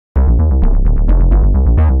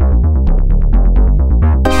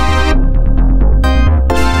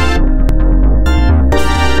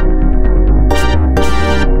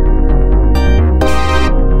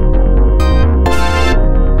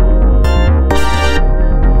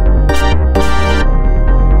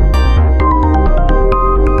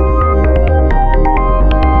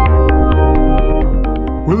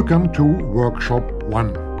Welcome to Workshop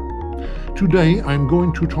 1. Today I'm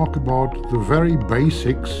going to talk about the very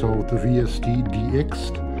basics of the VST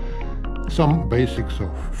DEXED, some basics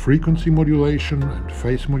of frequency modulation and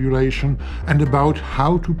phase modulation, and about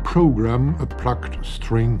how to program a plucked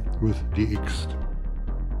string with DEXED.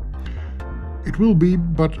 It will be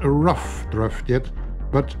but a rough draft yet,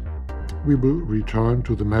 but we will return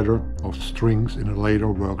to the matter of strings in a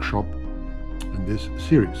later workshop in this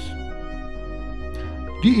series.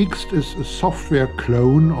 DEXED is a software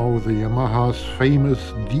clone of the Yamaha's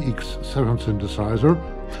famous DX7 synthesizer,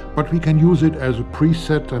 but we can use it as a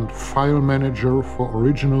preset and file manager for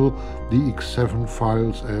original DX7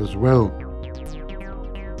 files as well,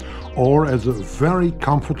 or as a very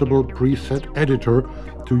comfortable preset editor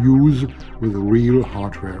to use with a real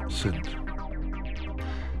hardware synth.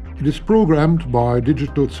 It is programmed by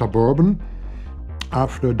Digital Suburban.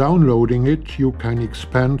 After downloading it, you can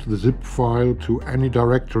expand the zip file to any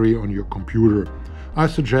directory on your computer. I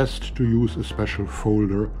suggest to use a special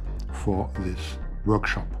folder for this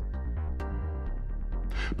workshop.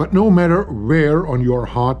 But no matter where on your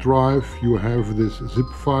hard drive you have these zip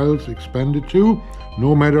files expanded to,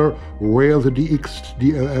 no matter where the DEXED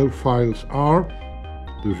DLL files are,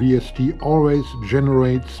 the VST always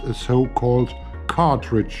generates a so-called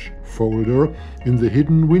Cartridge folder in the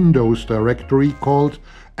hidden Windows directory called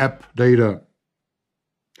AppData.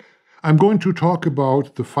 I'm going to talk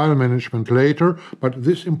about the file management later, but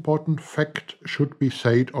this important fact should be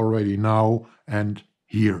said already now and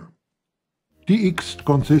here. DEXED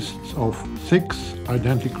consists of 6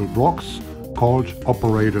 identical blocks called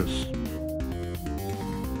operators.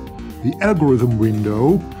 The algorithm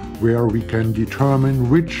window, where we can determine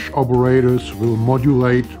which operators will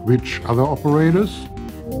modulate which other operators,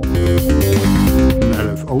 an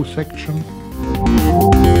LFO section,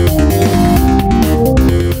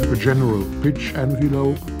 a general pitch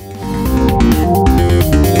envelope,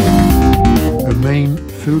 a main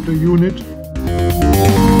filter unit,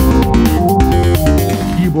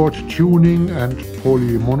 keyboard tuning and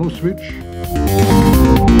polymonoswitch,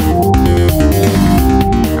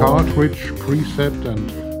 cartridge preset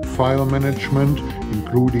and file management,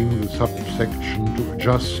 including the subsection to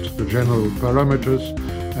adjust the general parameters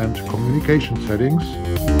and communication settings,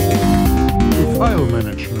 the file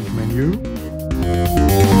management menu,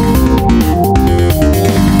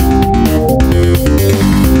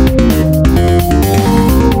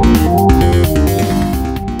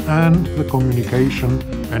 and the communication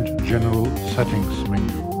and general settings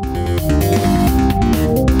menu.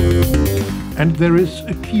 And there is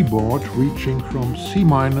a keyboard reaching from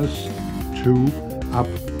C-2 up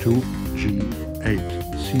to G8.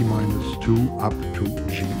 C-2 up to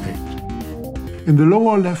G8. In the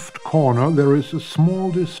lower left corner there is a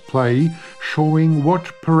small display showing what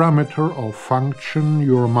parameter or function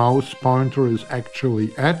your mouse pointer is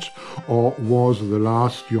actually at, or was the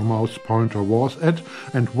last your mouse pointer was at,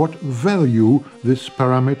 and what value this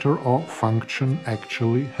parameter or function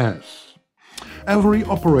actually has. Every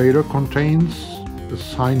operator contains a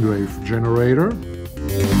sine wave generator,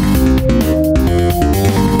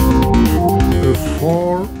 a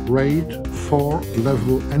 4-rate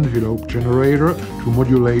 4-level envelope generator to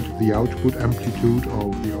modulate the output amplitude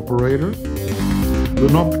of the operator, the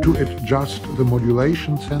knob to adjust the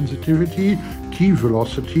modulation sensitivity, key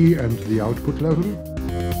velocity and the output level,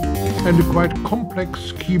 and a quite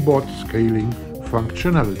complex keyboard scaling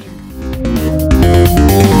functionality.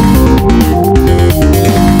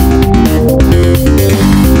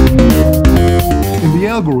 In the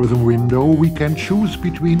algorithm window, we can choose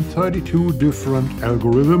between 32 different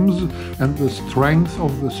algorithms and the strength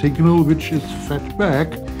of the signal which is fed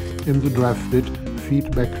back in the drafted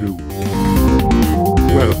feedback loop.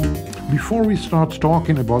 Well, before we start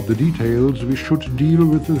talking about the details, we should deal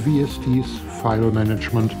with the VST's file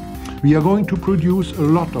management. We are going to produce a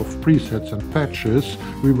lot of presets and patches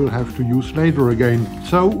we will have to use later again,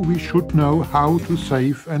 so we should know how to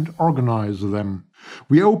save and organize them.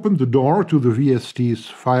 We open the door to the VST's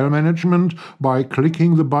file management by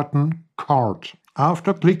clicking the button Cart.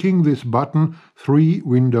 After clicking this button, 3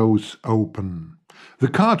 windows open. The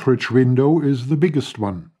cartridge window is the biggest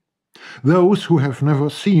one. Those who have never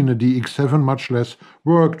seen a DX7, much less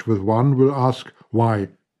worked with one, will ask, why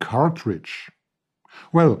cartridge?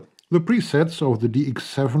 Well, the presets of the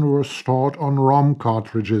DX7 were stored on ROM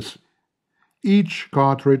cartridges, each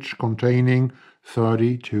cartridge containing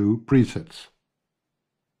 32 presets.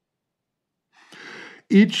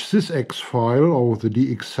 Each sysx file of the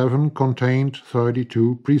DX7 contained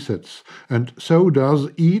 32 presets, and so does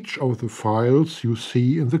each of the files you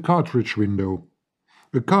see in the cartridge window.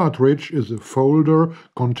 A cartridge is a folder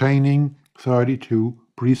containing 32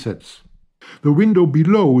 presets. The window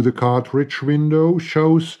below the cartridge window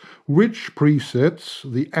shows which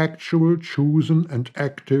presets the actual chosen and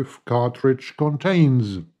active cartridge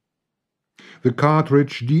contains. The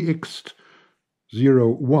cartridge DEXED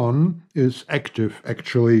 01 is active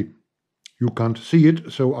actually. You can't see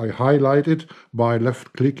it, so I highlight it by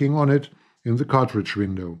left-clicking on it in the cartridge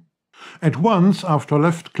window. At once after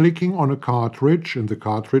left-clicking on a cartridge in the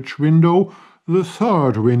cartridge window, the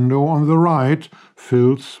third window on the right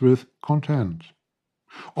fills with content,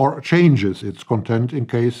 or changes its content in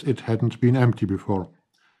case it hadn't been empty before.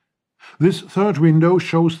 This third window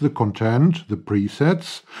shows the content, the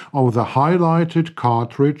presets, of the highlighted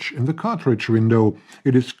cartridge in the cartridge window.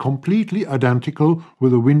 It is completely identical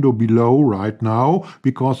with the window below right now,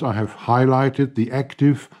 because I have highlighted the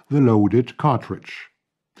active, the loaded cartridge.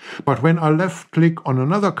 But when I left-click on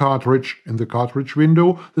another cartridge in the cartridge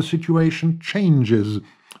window, the situation changes.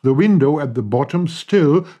 The window at the bottom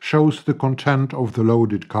still shows the content of the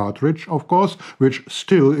loaded cartridge, of course, which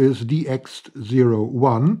still is DEXED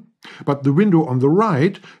 01, but the window on the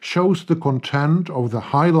right shows the content of the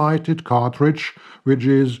highlighted cartridge, which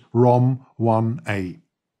is ROM 1A.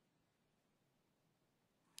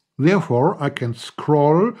 Therefore, I can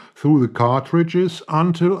scroll through the cartridges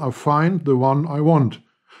until I find the one I want.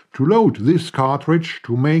 To load this cartridge,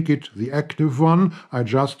 to make it the active one, I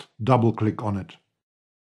just double-click on it.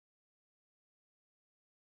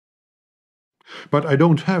 But I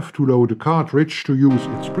don't have to load a cartridge to use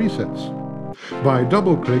its presets. By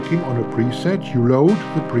double-clicking on a preset, you load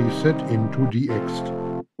the preset into DEXED.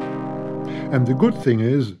 And the good thing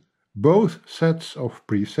is, both sets of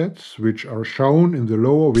presets, which are shown in the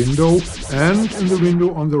lower window and in the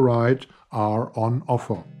window on the right, are on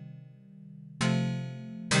offer.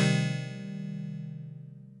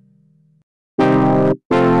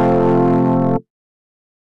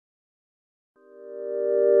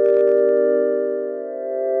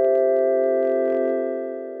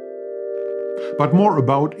 But more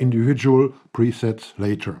about individual presets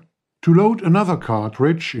later. To load another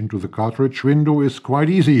cartridge into the cartridge window is quite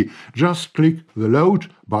easy. Just click the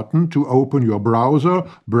Load button to open your browser,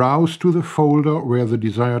 browse to the folder where the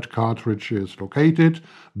desired cartridge is located,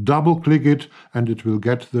 double-click it, and it will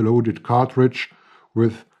get the loaded cartridge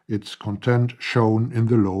with its content shown in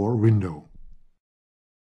the lower window.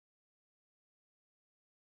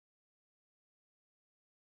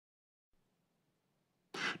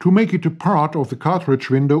 To make it a part of the cartridge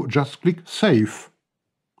window, just click Save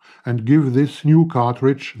and give this new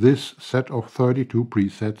cartridge, this set of 32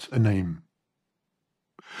 presets, a name.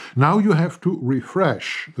 Now you have to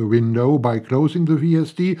refresh the window by closing the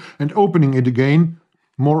VST and opening it again.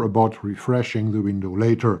 More about refreshing the window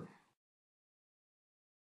later.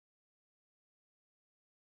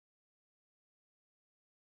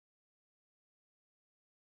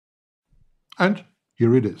 And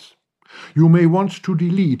here it is. You may want to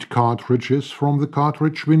delete cartridges from the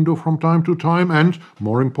cartridge window from time to time, and,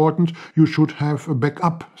 more important, you should have a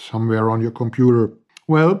backup somewhere on your computer.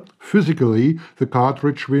 Well, physically, the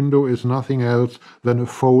cartridge window is nothing else than a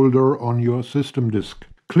folder on your system disk.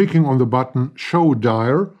 Clicking on the button Show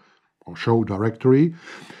Dir, or Show Directory,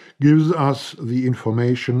 gives us the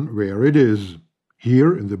information where it is.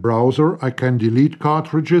 Here in the browser I can delete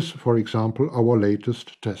cartridges, for example our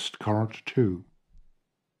latest test card 2.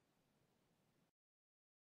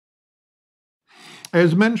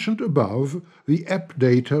 As mentioned above, the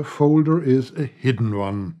AppData folder is a hidden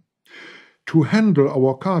one. To handle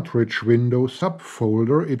our cartridge window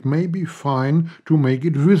subfolder, it may be fine to make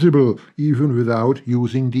it visible, even without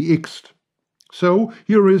using DEXED. So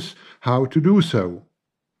here is how to do so.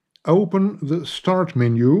 Open the Start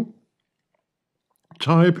menu,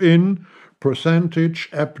 type in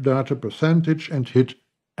 %AppData% and hit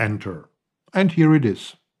Enter. And here it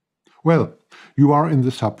is. Well, you are in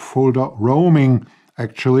the subfolder Roaming,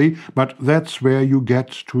 actually, but that's where you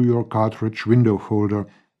get to your cartridge window folder.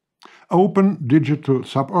 Open Digital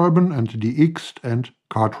Suburban and DEXED and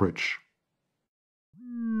Cartridge.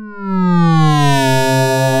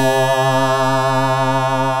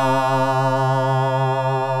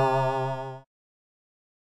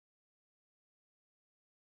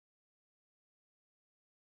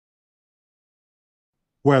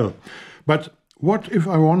 Well, but what if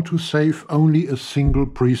I want to save only a single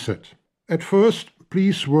preset? At first,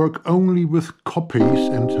 please work only with copies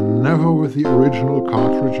and never with the original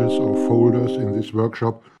cartridges or folders in this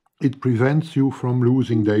workshop. It prevents you from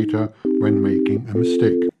losing data when making a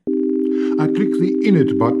mistake. I click the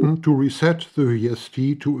Init button to reset the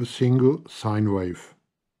VST to a single sine wave,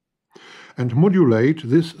 and modulate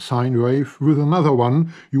this sine wave with another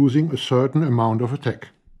one using a certain amount of attack.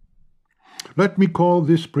 Let me call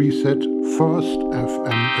this preset First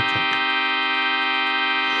FM Attack.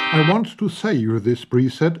 I want to save this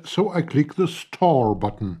preset, so I click the Store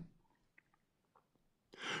button.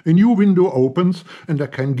 A new window opens and I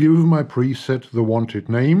can give my preset the wanted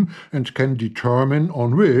name and can determine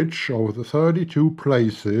on which of the 32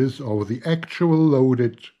 places of the actual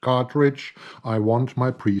loaded cartridge I want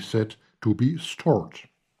my preset to be stored.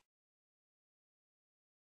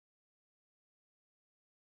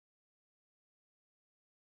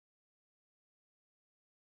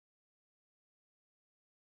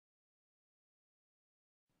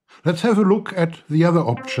 Let's have a look at the other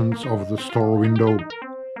options of the Store window.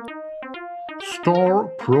 Store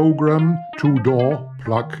Program to-door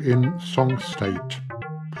plug-in song state.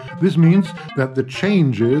 This means that the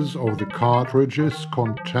changes of the cartridge's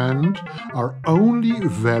content are only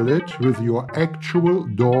valid with your actual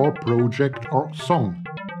DAW project or song.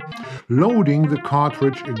 Loading the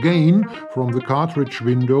cartridge again from the cartridge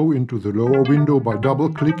window into the lower window by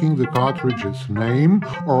double-clicking the cartridge's name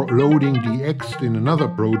or loading DEXED in another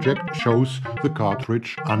project shows the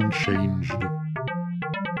cartridge unchanged.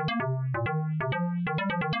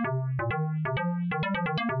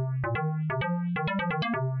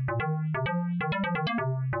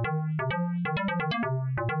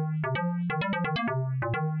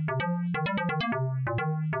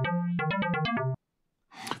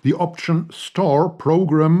 The option Store,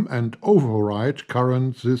 Program and Overwrite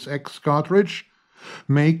current ThisX cartridge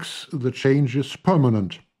makes the changes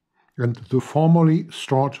permanent, and the formerly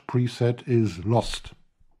stored preset is lost.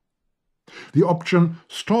 The option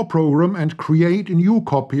Store Program and Create a new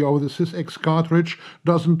copy of the ThisX cartridge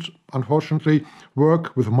doesn't, unfortunately,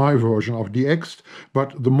 work with my version of DEXED,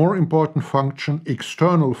 but the more important function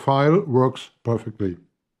External File works perfectly.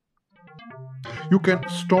 You can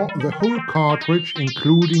store the whole cartridge,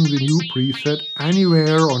 including the new preset,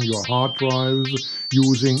 anywhere on your hard drives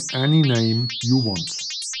using any name you want.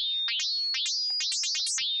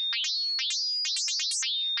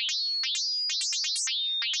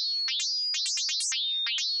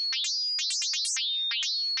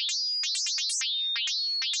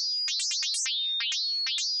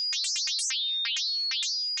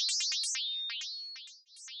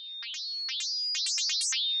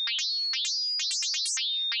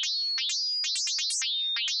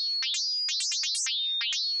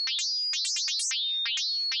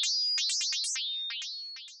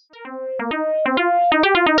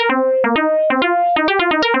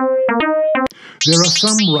 There are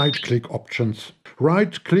some right-click options.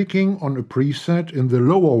 Right-clicking on a preset in the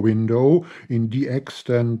lower window in DEXED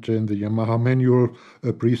and in the Yamaha manual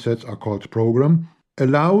presets are called Program,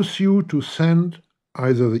 allows you to send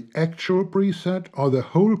either the actual preset or the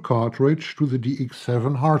whole cartridge to the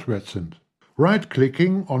DX7 hardware synth.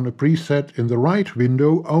 Right-clicking on a preset in the right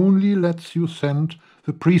window only lets you send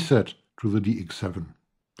the preset to the DX7.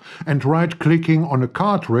 And right-clicking on a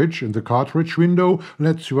cartridge in the cartridge window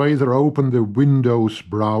lets you either open the Windows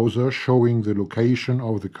browser showing the location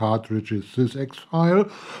of the cartridge's ThisX file,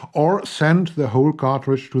 or send the whole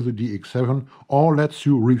cartridge to the DX7, or lets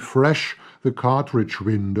you refresh the cartridge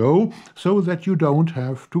window so that you don't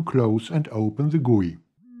have to close and open the GUI.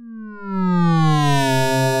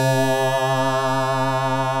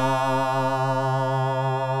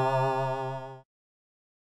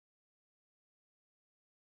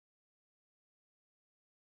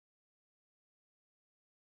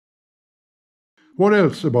 What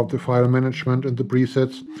else about the file management and the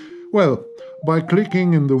presets? Well, by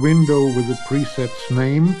clicking in the window with the preset's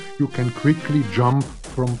name, you can quickly jump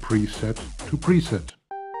from preset to preset.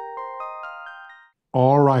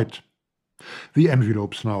 Alright, the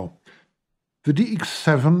envelopes now. The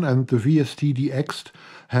DX7 and the VST DEXED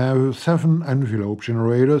have 7 envelope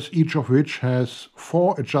generators, each of which has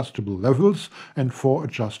 4 adjustable levels and 4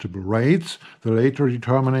 adjustable rates, the later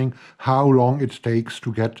determining how long it takes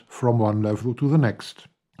to get from one level to the next.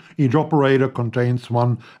 Each operator contains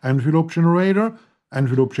 1 envelope generator.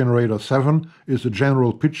 Envelope generator 7 is a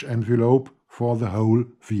general pitch envelope for the whole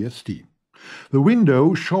VST. The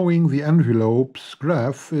window showing the envelopes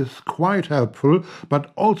graph is quite helpful,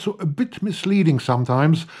 but also a bit misleading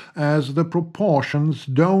sometimes, as the proportions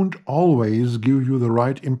don't always give you the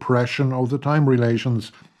right impression of the time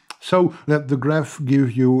relations. So let the graph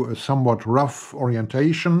give you a somewhat rough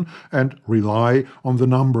orientation and rely on the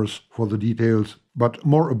numbers for the details. But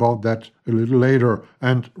more about that a little later.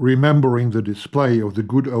 And remembering the display of the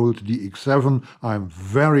good old DX7, I'm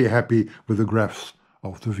very happy with the graphs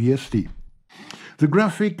of the VST. The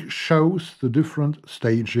graphic shows the different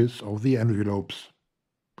stages of the envelopes.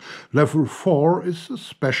 Level 4 is a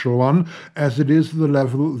special one, as it is the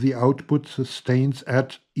level the output sustains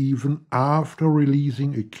at even after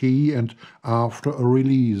releasing a key and after a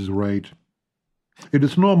release rate. It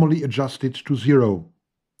is normally adjusted to 0.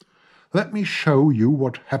 Let me show you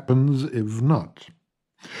what happens if not.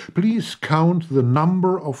 Please count the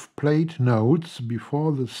number of played notes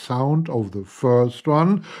before the sound of the first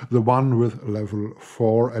one, the one with level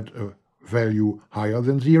 4 at a value higher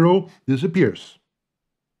than 0, disappears.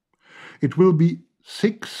 It will be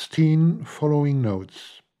 16 following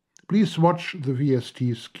notes. Please watch the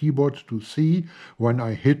VST's keyboard to see when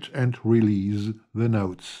I hit and release the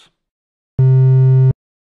notes.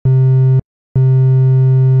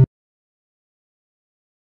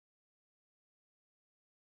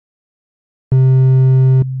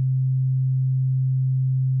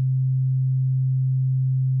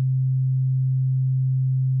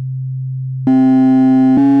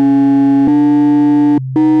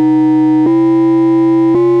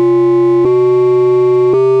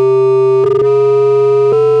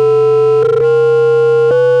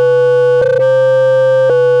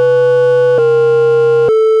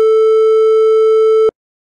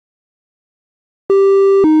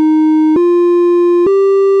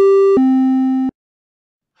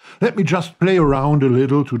 Let me just play around a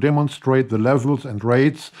little to demonstrate the levels and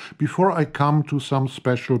rates before I come to some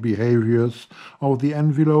special behaviors of the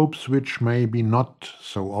envelopes which may be not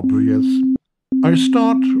so obvious. I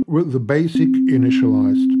start with the basic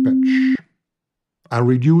initialized patch. I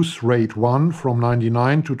reduce rate 1 from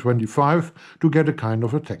 99 to 25 to get a kind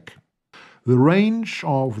of attack. The range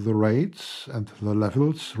of the rates and the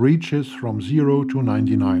levels reaches from 0 to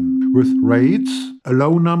 99. With rates, a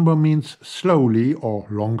low number means slowly or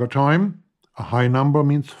longer time, a high number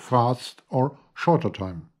means fast or shorter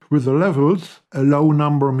time. With the levels, a low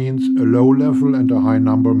number means a low level and a high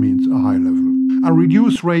number means a high level. I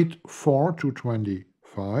reduce rate 4 to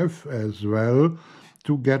 25 as well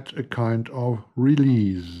to get a kind of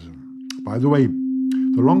release. By the way,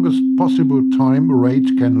 the longest possible time a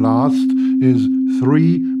rate can last is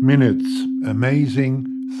 3 minutes. Amazing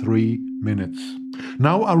 3 minutes.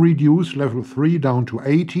 Now I reduce level 3 down to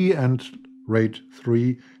 80 and rate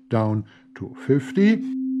 3 down to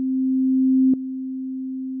 50.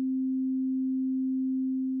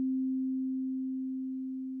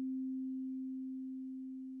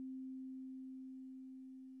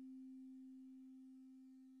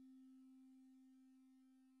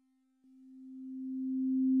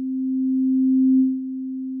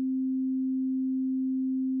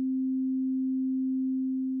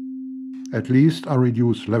 At least I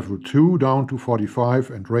reduce level 2 down to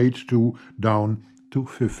 45 and rate 2 down to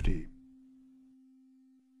 50.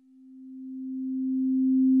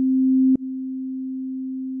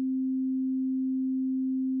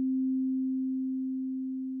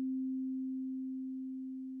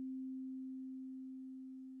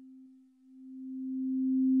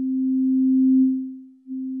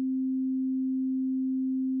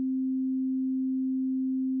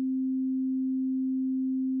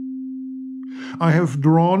 I have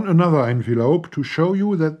drawn another envelope to show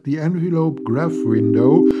you that the envelope graph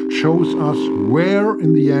window shows us where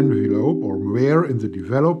in the envelope or where in the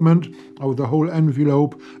development of the whole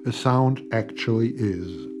envelope a sound actually is.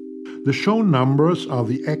 The shown numbers are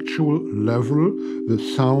the actual level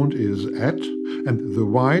the sound is at, and the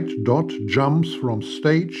white dot jumps from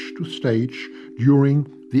stage to stage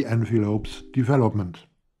during the envelope's development.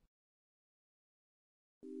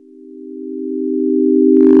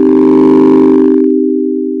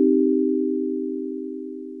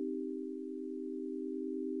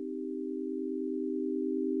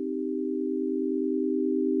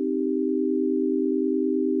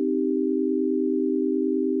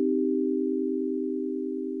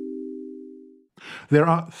 There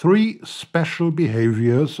are 3 special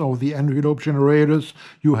behaviors of the envelope generators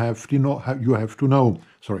you have to know.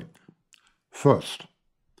 First,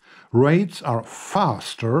 rates are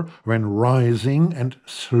faster when rising and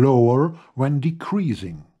slower when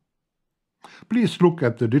decreasing. Please look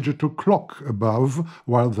at the digital clock above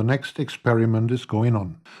while the next experiment is going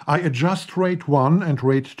on. I adjust rate 1 and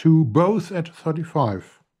rate 2 both at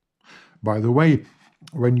 35. By the way,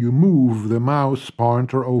 when you move the mouse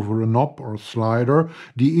pointer over a knob or slider,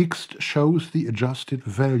 DEXED shows the adjusted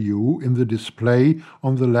value in the display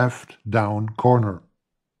on the left down corner.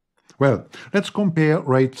 Well, let's compare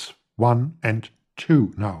rates 1 and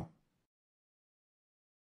 2 now.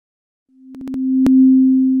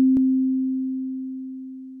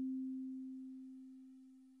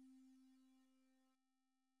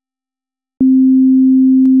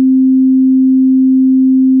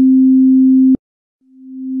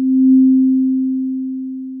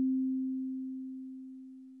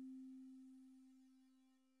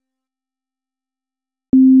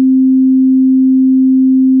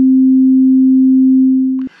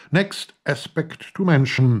 Next aspect to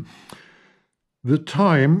mention. The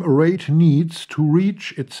time a rate needs to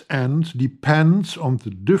reach its end depends on the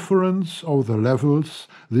difference of the levels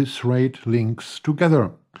this rate links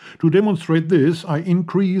together. To demonstrate this, I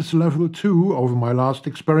increase level 2 of my last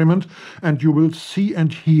experiment, and you will see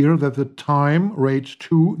and hear that the time rate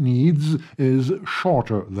 2 needs is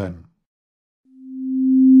shorter then.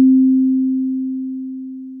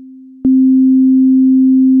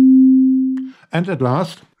 And at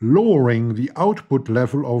last, lowering the output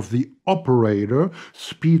level of the operator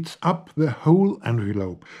speeds up the whole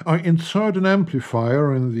envelope. I insert an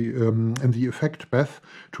amplifier in the effect path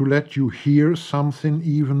to let you hear something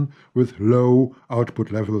even with low output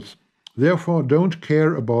levels. Therefore, don't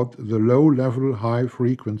care about the low-level high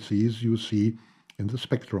frequencies you see in the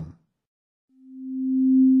spectrum.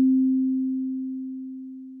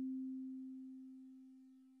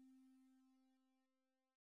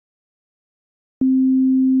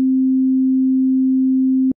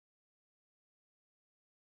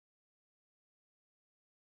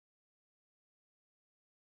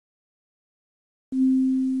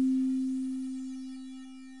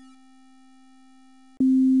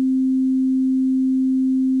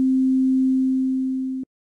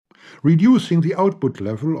 Reducing the output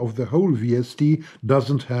level of the whole VST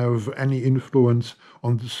doesn't have any influence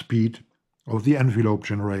on the speed of the envelope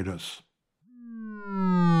generators.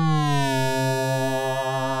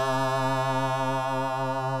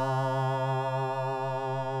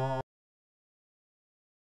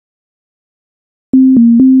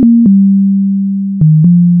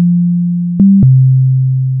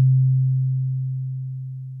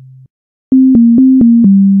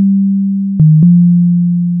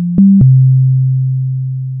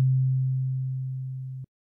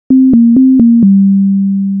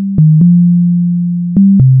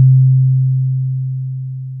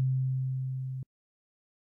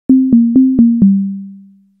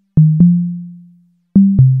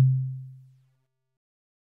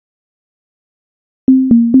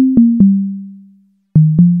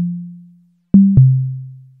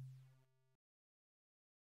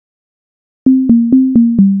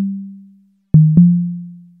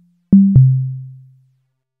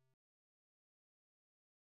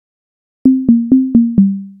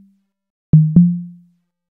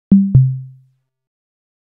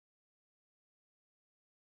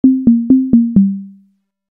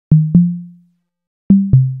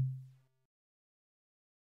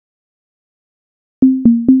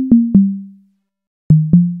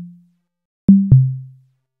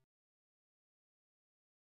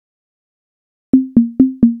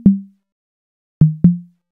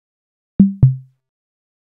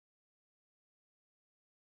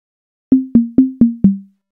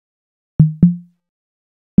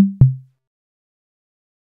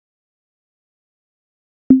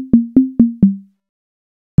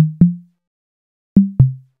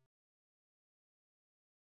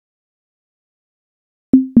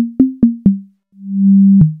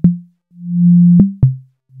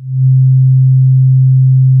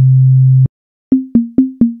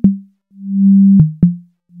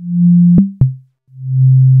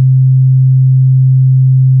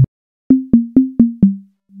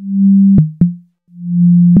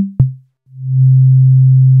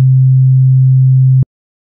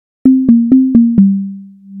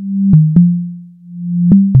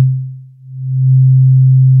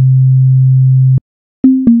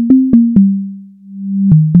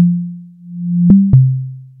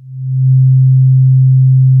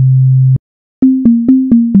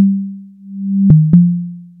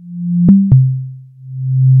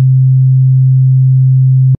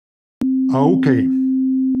 Okay,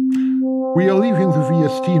 we are leaving the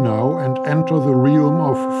VST now and enter the realm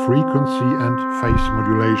of frequency and phase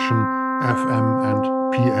modulation, FM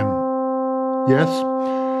and PM. Yes,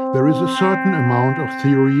 there is a certain amount of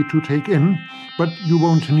theory to take in, but you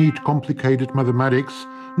won't need complicated mathematics,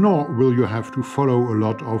 nor will you have to follow a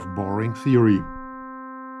lot of boring theory.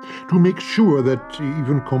 To make sure that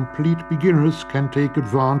even complete beginners can take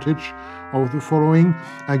advantage of the following,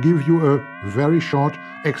 I give you a very short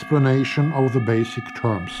explanation of the basic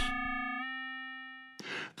terms.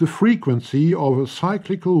 The frequency of a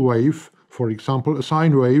cyclical wave, for example a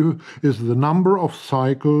sine wave, is the number of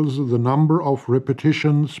cycles, the number of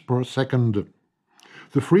repetitions per second.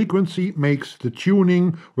 The frequency makes the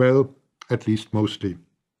tuning, well, at least mostly.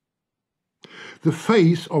 The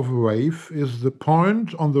phase of a wave is the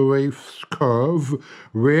point on the wave's curve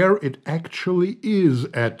where it actually is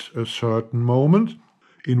at a certain moment,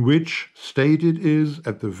 in which state it is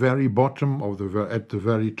at the very bottom, at the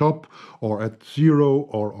very top, or at zero,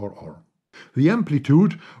 or. The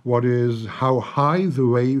amplitude, what is how high the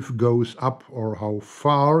wave goes up or how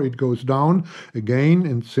far it goes down, again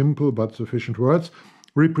in simple but sufficient words,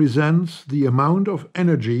 represents the amount of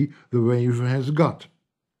energy the wave has got.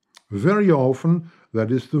 Very often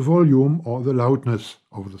that is the volume or the loudness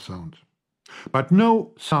of the sound. But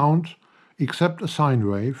no sound, except a sine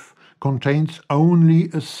wave, contains only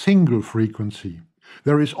a single frequency.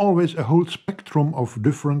 There is always a whole spectrum of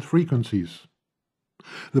different frequencies.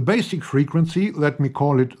 The basic frequency, let me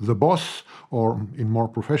call it the boss, or in more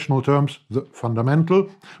professional terms, the fundamental,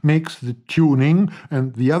 makes the tuning,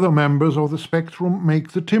 and the other members of the spectrum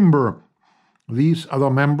make the timbre. These other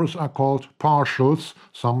members are called partials,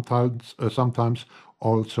 sometimes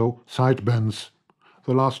also sidebands.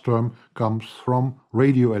 The last term comes from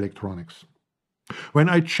radio electronics. When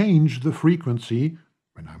I change the frequency,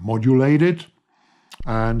 when I modulate it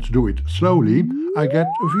and do it slowly, I get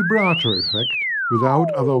a vibrato effect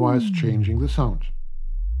without otherwise changing the sound.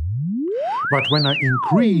 But when I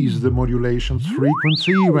increase the modulation's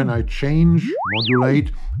frequency, when I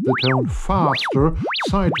modulate the tone faster,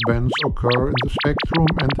 sidebands occur in the spectrum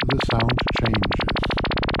and the sound changes.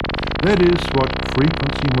 That is what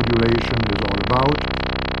frequency modulation is all about.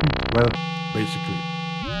 Well, basically.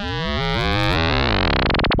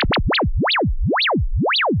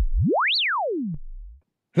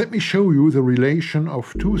 Let me show you the relation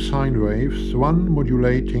of two sine waves, one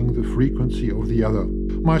modulating the frequency of the other.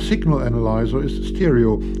 My signal analyzer is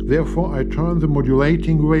stereo, therefore I turn the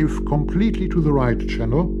modulating wave completely to the right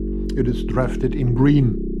channel. It is drafted in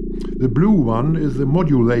green. The blue one is the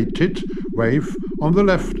modulated wave on the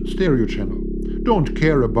left stereo channel. Don't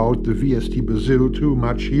care about the VST Brazil too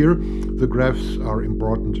much here, the graphs are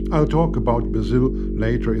important. I'll talk about Brazil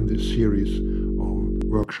later in this series of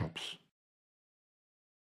workshops.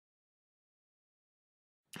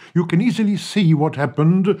 You can easily see what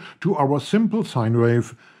happened to our simple sine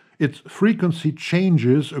wave. Its frequency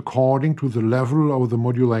changes according to the level of the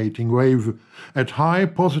modulating wave. At high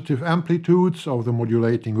positive amplitudes of the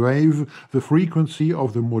modulating wave, the frequency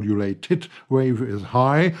of the modulated wave is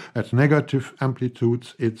high. At negative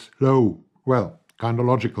amplitudes, it's low. Well, kinda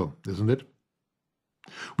logical, isn't it?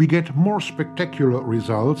 We get more spectacular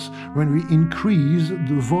results when we increase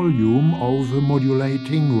the volume of the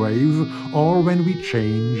modulating wave or when we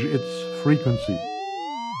change its frequency.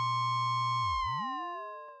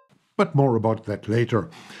 But more about that later.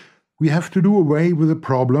 We have to do away with a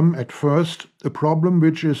problem at first, a problem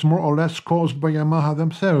which is more or less caused by Yamaha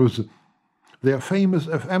themselves. Their famous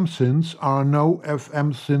FM synths are no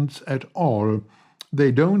FM synths at all.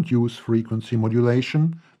 They don't use frequency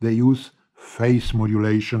modulation, they use phase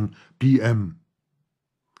modulation, PM.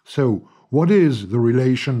 So, what is the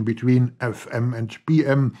relation between FM and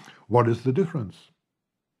PM? What is the difference?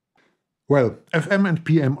 Well, FM and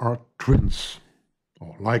PM are twins,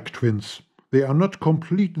 or like twins. They are not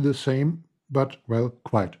completely the same, but, well,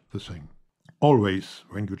 quite the same. Always,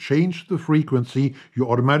 when you change the frequency, you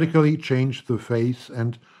automatically change the phase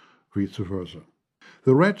and vice versa.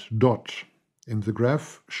 The red dot in the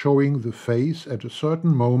graph showing the phase at a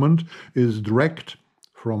certain moment is dragged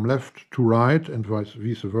from left to right and vice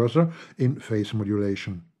versa in phase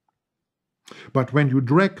modulation. But when you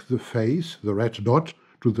drag the phase, the red dot,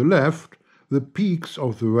 to the left, the peaks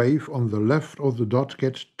of the wave on the left of the dot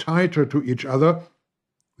get tighter to each other.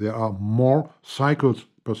 There are more cycles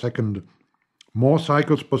per second. More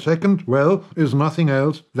cycles per second, well, is nothing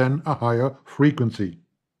else than a higher frequency.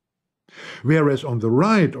 Whereas on the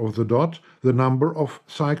right of the dot, the number of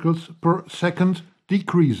cycles per second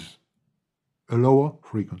decreases, a lower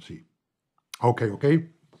frequency. Okay.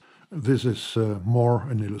 This is more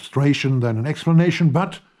an illustration than an explanation,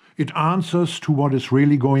 but it answers to what is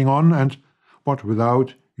really going on and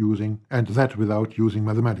without using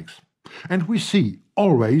mathematics. And we see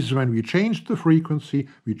always when we change the frequency,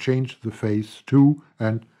 we change the phase too,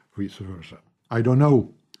 and vice versa. I don't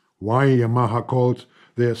know why Yamaha called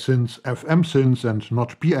their synths FM synths and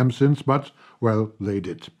not PM synths, but, well, they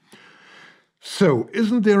did. So,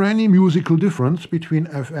 isn't there any musical difference between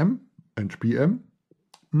FM and PM?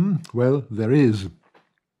 Well, there is.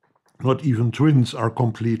 Not even twins are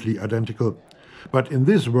completely identical. But in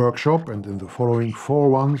this workshop and in the following 4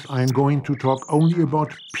 ones, I am going to talk only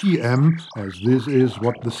about PM, as this is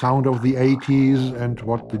what the sound of the 80s and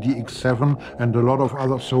what the DX7 and a lot of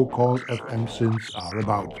other so-called FM synths are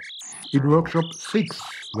about. In workshop 6,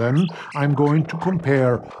 then, I'm going to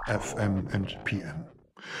compare FM and PM.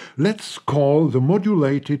 Let's call the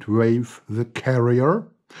modulated wave the carrier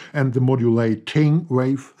and the modulating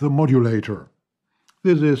wave the modulator.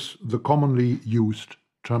 This is the commonly used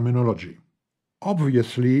terminology.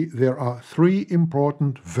 Obviously, there are three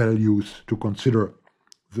important values to consider: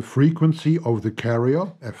 the frequency of the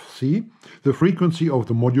carrier, Fc, the frequency of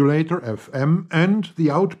the modulator, Fm, and the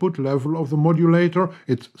output level of the modulator,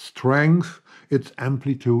 its strength, its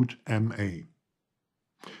amplitude, Ma.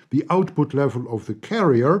 The output level of the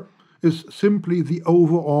carrier is simply the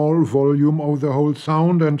overall volume of the whole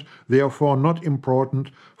sound and therefore not important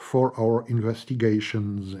for our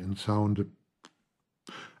investigations in sound.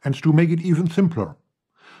 And to make it even simpler,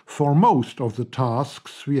 for most of the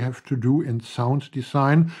tasks we have to do in sound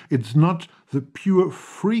design, it's not the pure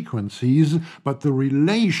frequencies, but the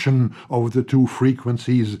relation of the two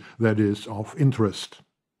frequencies that is of interest.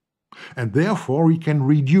 And therefore we can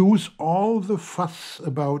reduce all the fuss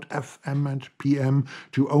about Fm and Pm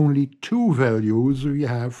to only two values we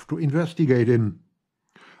have to investigate in: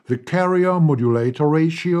 the carrier-modulator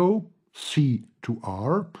ratio, C to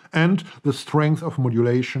R, and the strength of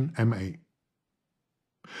modulation, Ma.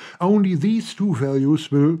 Only these two values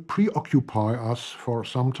will preoccupy us for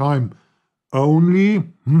some time. Only,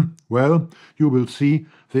 well, you will see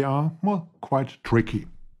they are, quite tricky.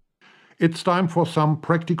 It's time for some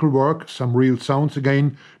practical work, some real sounds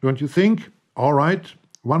again, don't you think? All right.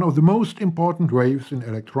 One of the most important waves in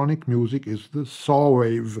electronic music is the saw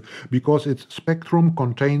wave, because its spectrum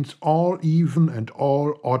contains all even and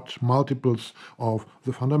all odd multiples of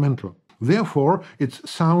the fundamental. Therefore, its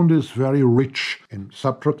sound is very rich. In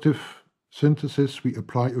subtractive synthesis, we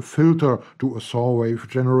apply a filter to a saw wave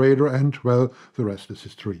generator and, well, the rest is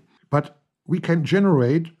history. But we can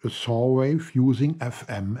generate a saw wave using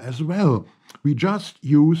Fm as well. We just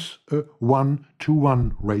use a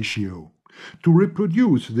 1-to-1 ratio. To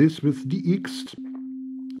reproduce this with DEXED,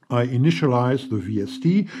 I initialize the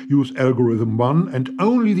VST, use algorithm 1 and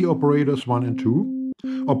only the operators 1 and 2.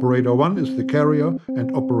 Operator 1 is the carrier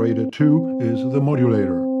and operator 2 is the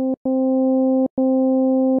modulator.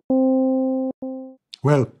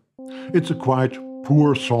 Well, it's a quite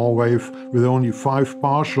poor saw wave with only 5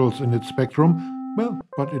 partials in its spectrum. Well,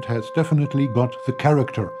 but it has definitely got the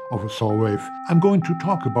character of a saw wave. I'm going to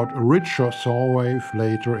talk about a richer saw wave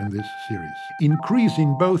later in this series.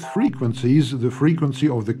 Increasing both frequencies, the frequency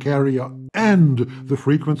of the carrier and the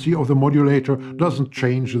frequency of the modulator, doesn't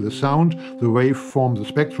change the sound, the waveform, the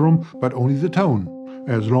spectrum, but only the tone,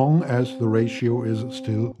 as long as the ratio is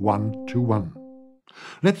still 1-to-1.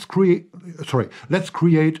 Let's create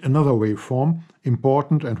another waveform,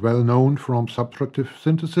 important and well known from subtractive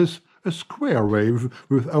synthesis, a square wave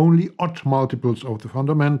with only odd multiples of the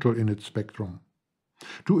fundamental in its spectrum.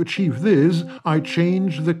 To achieve this, I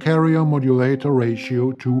change the carrier-modulator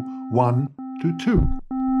ratio to 1-to-2.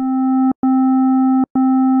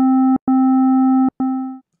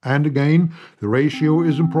 And again, the ratio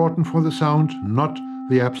is important for the sound, not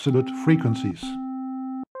the absolute frequencies.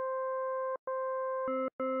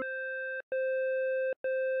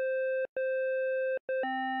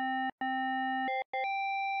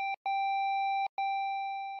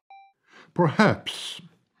 Perhaps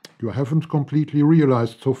you haven't completely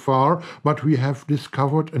realized so far, but we have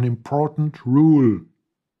discovered an important rule.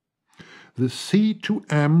 The C to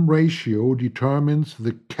M ratio determines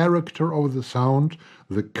the character of the sound,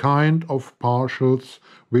 the kind of partials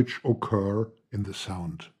which occur in the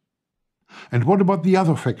sound. And what about the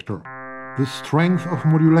other factor? The strength of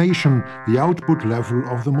modulation, the output level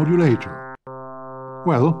of the modulator.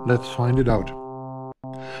 Well, let's find it out.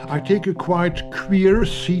 I take a quite queer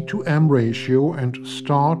C to M ratio and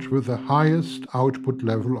start with the highest output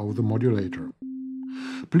level of the modulator.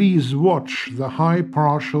 Please watch the high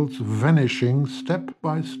partials vanishing step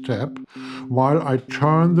by step while I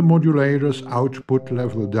turn the modulator's output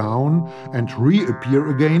level down and reappear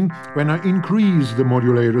again when I increase the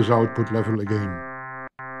modulator's output level again.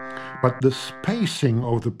 But the spacing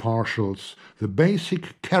of the partials, the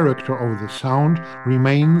basic character of the sound,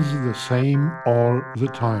 remains the same all the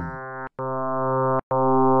time.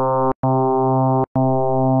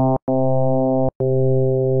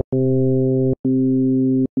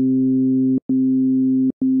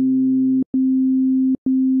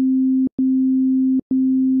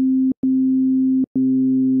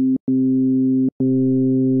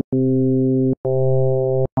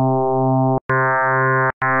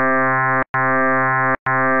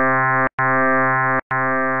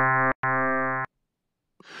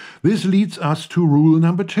 This leads us to rule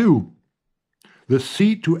number 2. The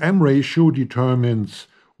C to M ratio determines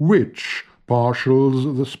which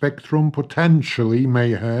partials the spectrum potentially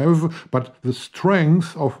may have, but the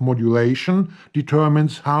strength of modulation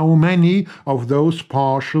determines how many of those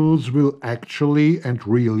partials will actually and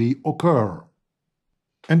really occur.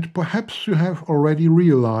 And perhaps you have already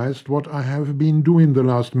realized what I have been doing the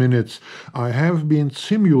last minutes. I have been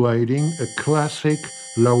simulating a classic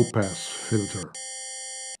low-pass filter.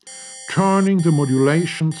 Turning the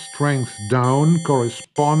modulation strength down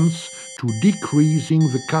corresponds to decreasing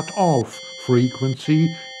the cut-off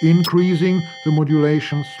frequency. Increasing the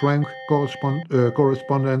modulation strength corresponds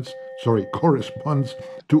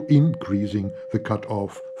to increasing the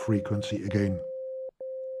cut-off frequency again.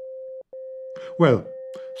 Well,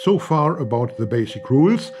 so far about the basic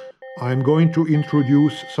rules. I'm going to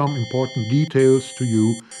introduce some important details to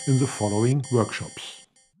you in the following workshops.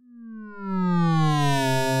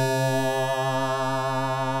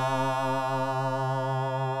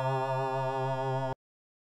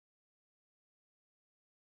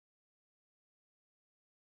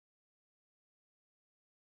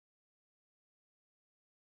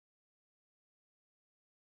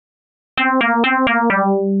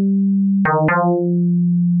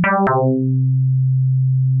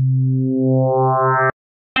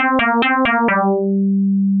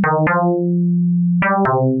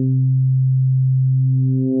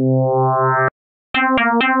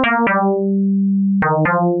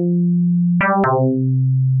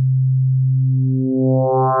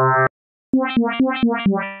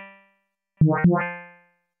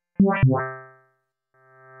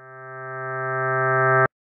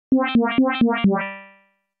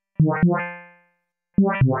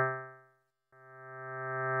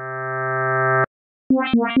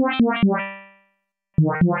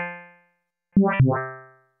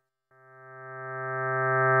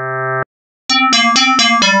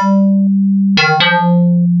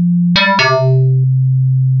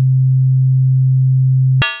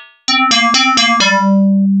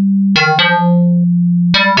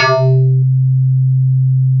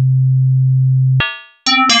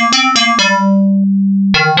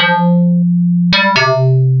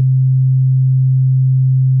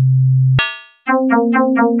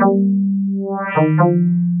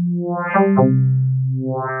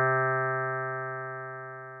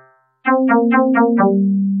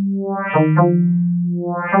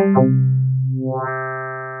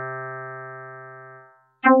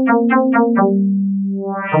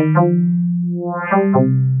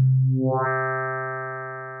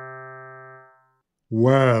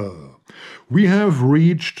 Well, we have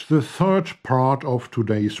reached the third part of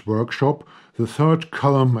today's workshop, the third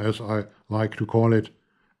column as I like to call it,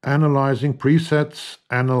 analyzing presets,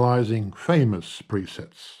 analyzing famous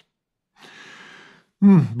presets.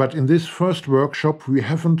 But in this first workshop we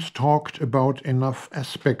haven't talked about enough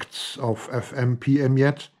aspects of FM/PM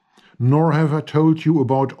yet, nor have I told you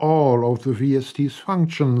about all of the VST's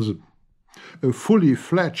functions. A fully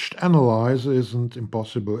fledged analyzer isn't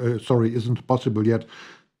possible yet,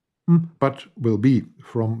 but will be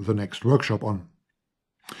from the next workshop on.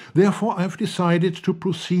 Therefore, I've decided to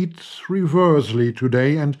proceed reversely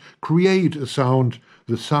today and create a sound,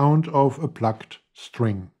 the sound of a plucked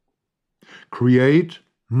string. Create,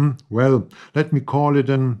 well, let me call it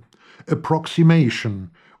an approximation,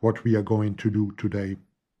 what we are going to do today.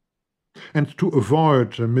 And to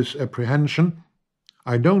avoid a misapprehension,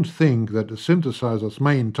 I don't think that a synthesizer's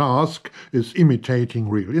main task is imitating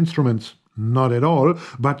real instruments, not at all,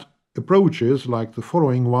 but approaches like the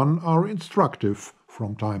following one are instructive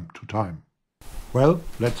from time to time. Well,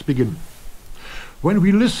 let's begin. When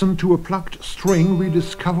we listen to a plucked string, we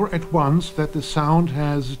discover at once that the sound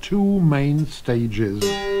has two main stages.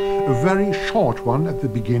 A very short one at the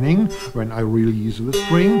beginning, when I release the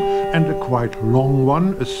string, and a quite long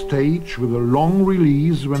one, a stage with a long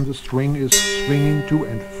release when the string is swinging to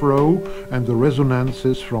and fro and the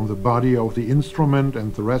resonances from the body of the instrument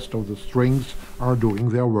and the rest of the strings are doing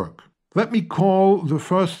their work. Let me call the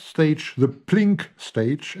first stage the plink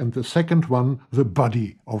stage and the second one the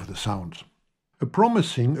body of the sound. A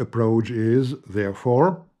promising approach is,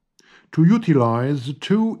 therefore, to utilize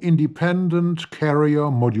two independent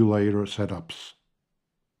carrier modulator setups.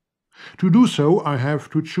 To do so, I have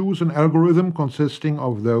to choose an algorithm consisting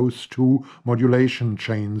of those two modulation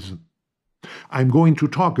chains. I'm going to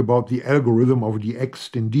talk about the algorithm of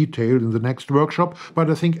DEXED in detail in the next workshop, but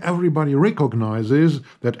I think everybody recognizes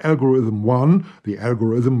that algorithm 1, the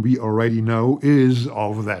algorithm we already know, is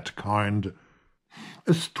of that kind.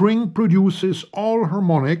 A string produces all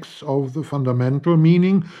harmonics of the fundamental,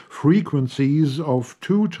 meaning frequencies of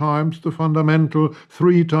 2 times the fundamental,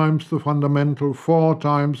 3 times the fundamental, 4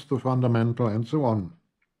 times the fundamental, and so on.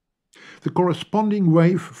 The corresponding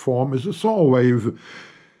waveform is a saw wave,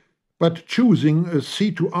 but choosing a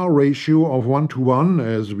C to R ratio of 1:1,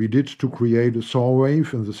 as we did to create a saw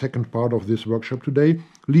wave in the second part of this workshop today,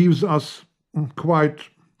 leaves us quite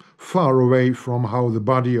far away from how the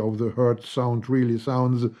body of the heard sound really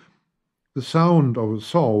sounds. The sound of a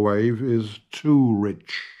saw wave is too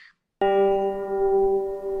rich.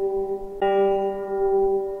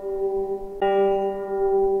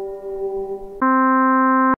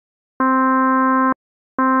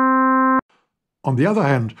 On the other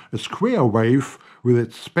hand, a square wave, with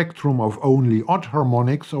its spectrum of only odd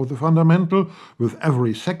harmonics of the fundamental, with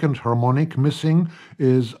every second harmonic missing,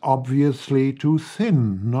 is obviously too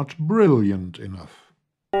thin, not brilliant enough.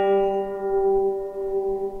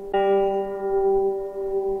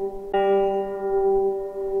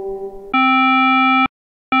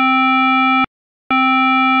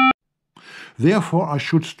 Therefore, I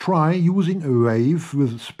should try using a wave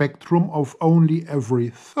with a spectrum of only every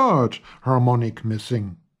third harmonic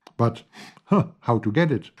missing. But how to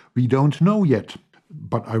get it? We don't know yet.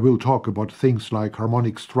 But I will talk about things like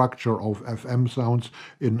harmonic structure of FM sounds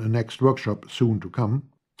in a next workshop soon to come.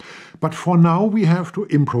 But for now we have to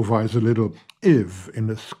improvise a little. If in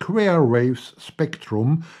a square wave's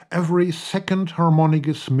spectrum every second harmonic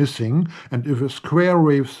is missing, and if square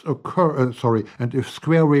waves occurs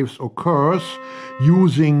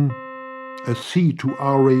using a C to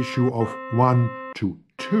R ratio of 1 to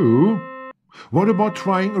 2, what about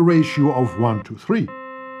trying a ratio of 1 to 3?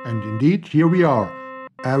 And indeed, here we are.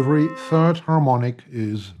 Every third harmonic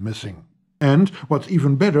is missing. And, what's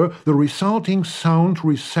even better, the resulting sound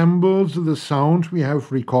resembles the sound we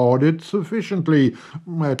have recorded sufficiently,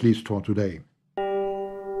 at least for today.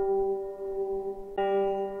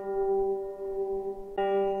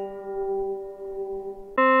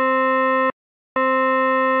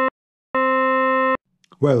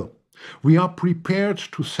 Well, we are prepared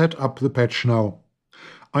to set up the patch now.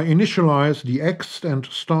 I initialize DEXED and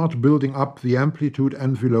start building up the amplitude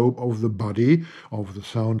envelope of the body of the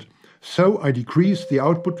sound. So I decrease the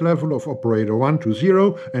output level of operator 1 to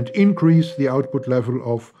 0 and increase the output level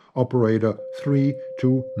of operator 3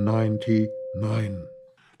 to 99.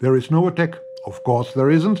 There is no attack. Of course there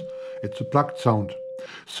isn't. It's a plucked sound.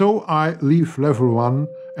 So I leave level 1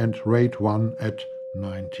 and rate 1 at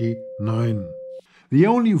 99. The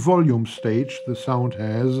only volume stage the sound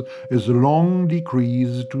has is a long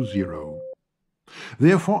decrease to 0.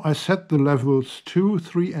 Therefore, I set the levels 2,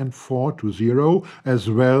 3 and 4 to 0, as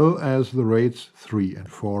well as the rates 3 and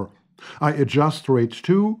 4. I adjust rate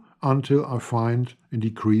 2 until I find a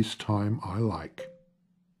decrease time I like.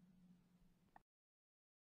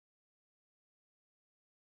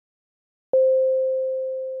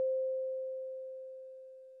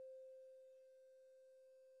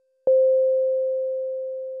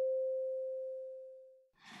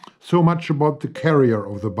 So much about the carrier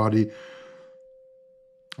of the body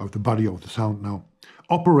of the sound now.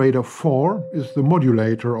 Operator 4 is the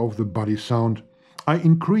modulator of the body sound. I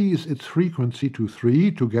increase its frequency to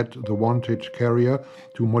 3 to get the wanted carrier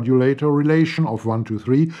to modulator relation of 1 to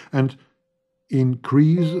 3 and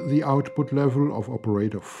increase the output level of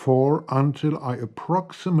operator 4 until I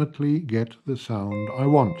approximately get the sound I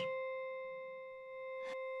want.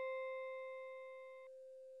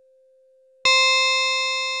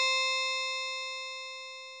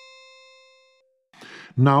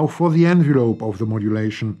 Now for the envelope of the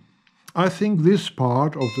modulation. I think this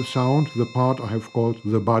part of the sound, the part I have called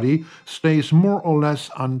the body, stays more or less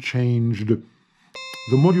unchanged.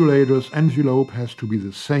 The modulator's envelope has to be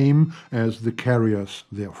the same as the carrier's,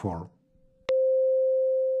 therefore.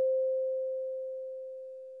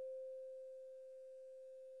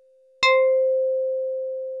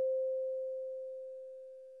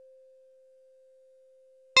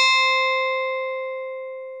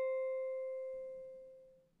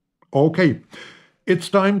 Okay, it's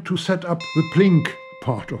time to set up the plink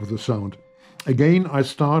part of the sound. Again, I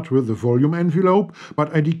start with the volume envelope,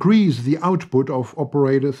 but I decrease the output of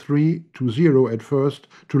operator 3 to 0 at first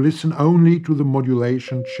to listen only to the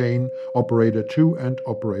modulation chain operator 2 and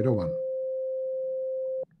operator 1.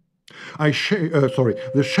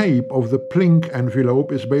 The shape of the plink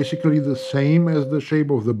envelope is basically the same as the shape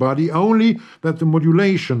of the body, only that the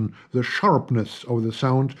modulation, the sharpness of the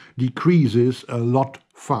sound, decreases a lot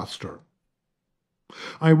faster.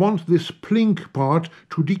 I want this plink part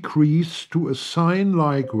to decrease to a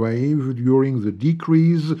sine-like wave during the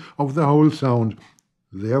decrease of the whole sound.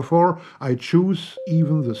 Therefore, I choose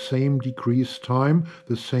even the same decrease time,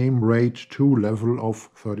 the same rate 2 level of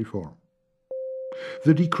 34.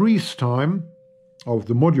 The decrease time of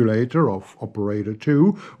the modulator of operator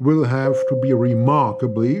 2 will have to be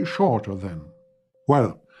remarkably shorter then.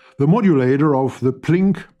 Well, the modulator of the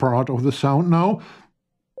plink part of the sound now,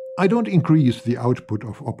 I don't increase the output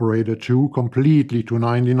of operator 2 completely to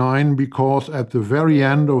 99 because at the very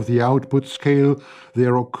end of the output scale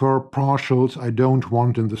there occur partials I don't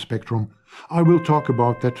want in the spectrum. I will talk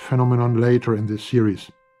about that phenomenon later in this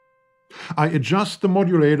series. I adjust the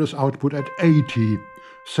modulator's output at 80,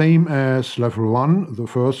 same as level 1, the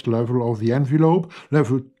first level of the envelope.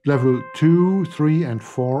 Level 2, 3 and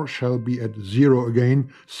 4 shall be at 0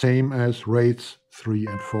 again, same as rates 3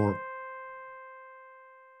 and 4.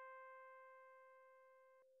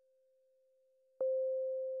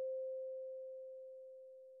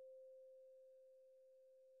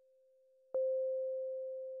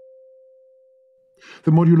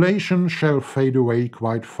 The modulation shall fade away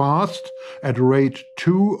quite fast. At rate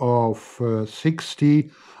 2 of 60,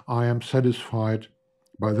 I am satisfied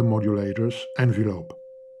by the modulator's envelope.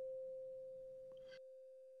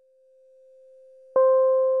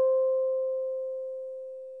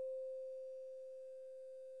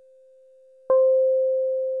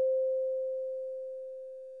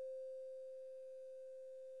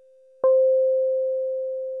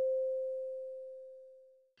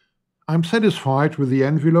 I'm satisfied with the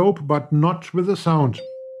envelope, but not with the sound.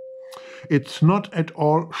 It's not at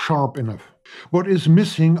all sharp enough. What is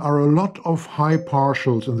missing are a lot of high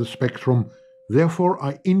partials in the spectrum. Therefore,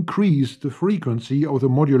 I increase the frequency of the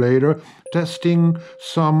modulator, testing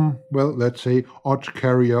some, well, let's say, odd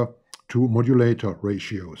carrier to modulator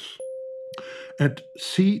ratios. At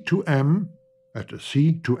C to M, at a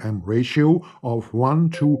C to M ratio of 1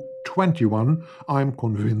 to 21, I'm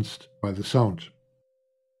convinced by the sound.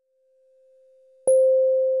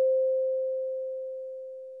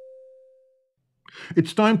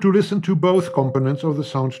 It's time to listen to both components of the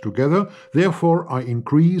sound together, therefore I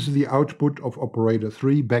increase the output of operator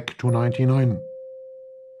 3 back to 99.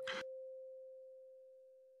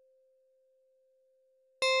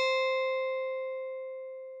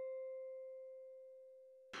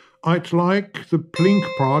 I'd like the plink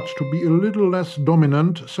part to be a little less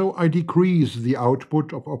dominant, so I decrease the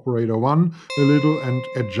output of operator 1 a little and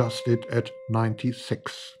adjust it at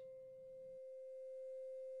 96.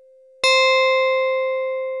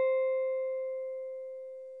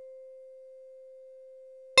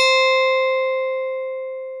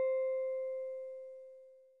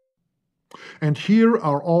 And here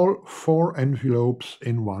are all 4 envelopes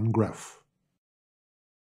in one graph.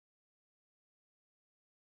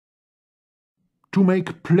 To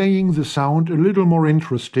make playing the sound a little more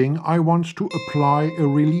interesting, I want to apply a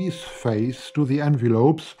release phase to the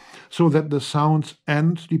envelopes so that the sound's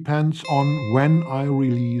end depends on when I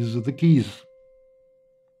release the keys.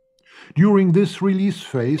 During this release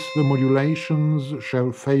phase, the modulations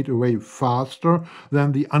shall fade away faster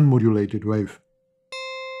than the unmodulated wave.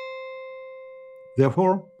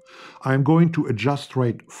 Therefore, I am going to adjust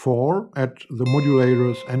rate 4 at the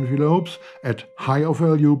modulator's envelopes at higher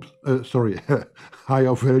values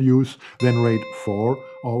than rate 4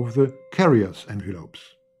 of the carrier's envelopes.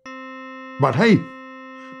 But hey,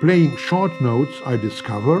 playing short notes, I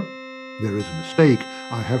discover there is a mistake.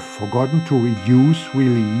 I have forgotten to reduce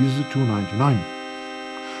release to 99.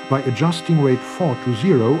 By adjusting rate 4 to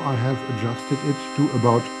 0, I have adjusted it to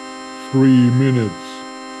about 3 minutes.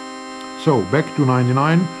 So back to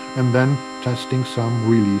 99 and then testing some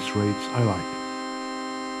release rates I like.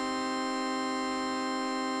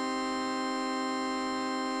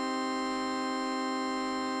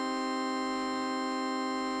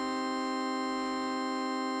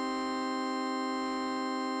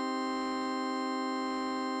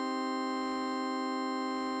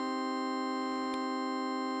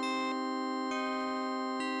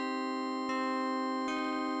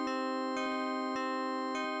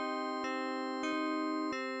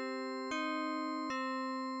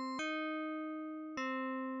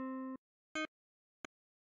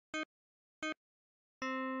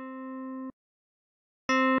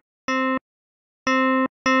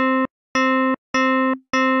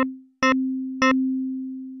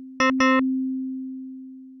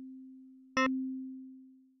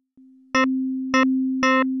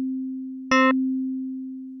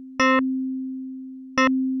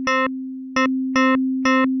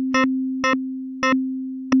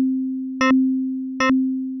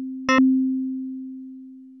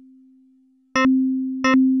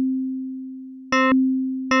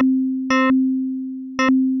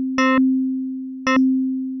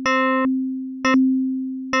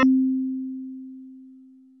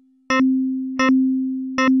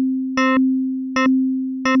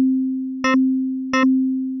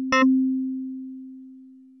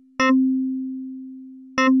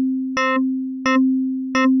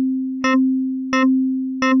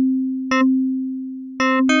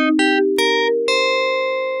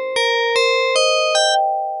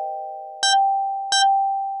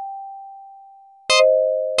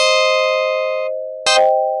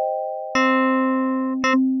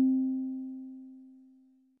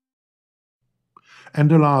 And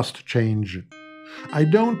the last change. I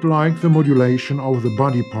don't like the modulation of the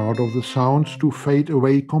body part of the sounds to fade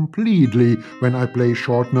away completely when I play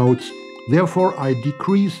short notes. Therefore, I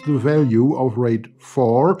decrease the value of rate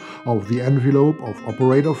 4 of the envelope of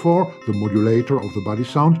operator 4, the modulator of the body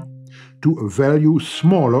sound, to a value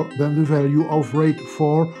smaller than the value of rate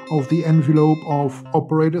 4 of the envelope of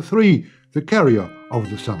operator 3, the carrier of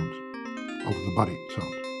the sound, of the body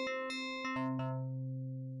sound.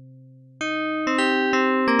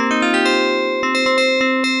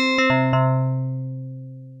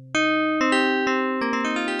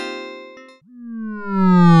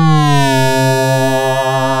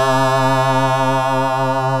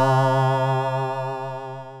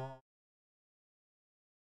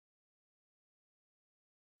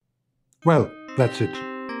 Well, that's it.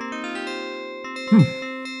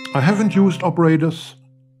 I haven't used operators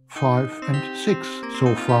 5 and 6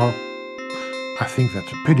 so far. I think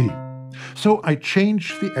that's a pity. So I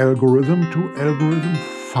changed the algorithm to algorithm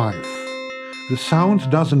 5. The sound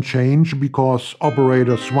doesn't change because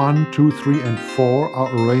operators 1, 2, 3 and 4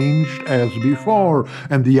 are arranged as before,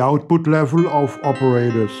 and the output level of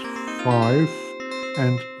operators 5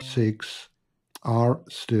 and 6 are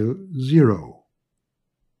still 0.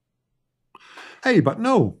 Hey, but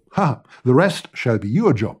no, the rest shall be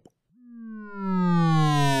your job.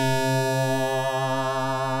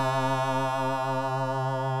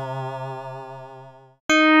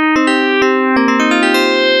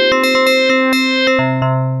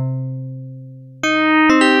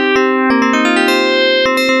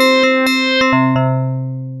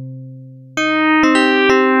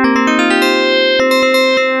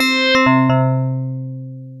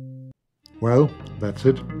 Well, that's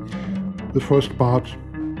it. The first part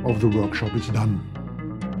of the workshop is done.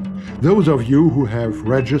 Those of you who have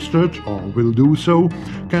registered or will do so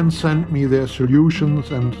can send me their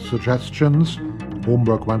solutions and suggestions,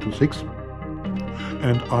 homework 1 to 6,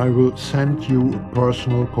 and I will send you a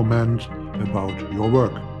personal comment about your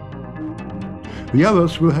work. The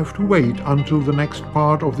others will have to wait until the next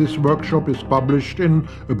part of this workshop is published in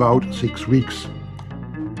about 6 weeks.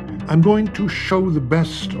 I'm going to show the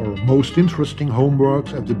best or most interesting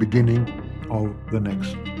homeworks at the beginning of the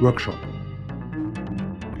next workshop.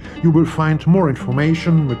 You will find more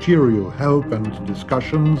information, material, help and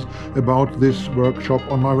discussions about this workshop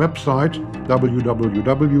on my website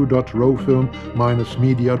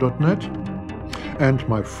www.rowfilm-media.net and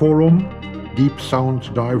my forum, Deep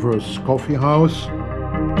Sound Diverse Coffee House.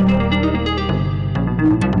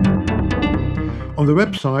 On the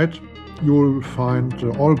website you'll find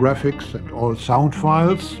all graphics and all sound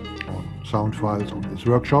files on this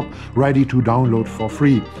workshop ready to download for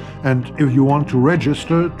free. And if you want to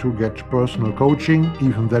register to get personal coaching,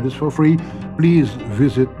 even that is for free, please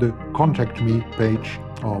visit the Contact Me page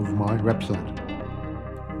of my website.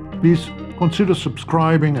 Please consider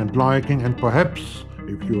subscribing and liking, and perhaps,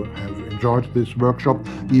 if you have enjoyed this workshop,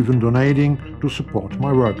 even donating to support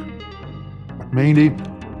my work. But mainly,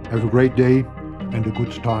 have a great day and a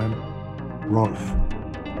good time. Rolf.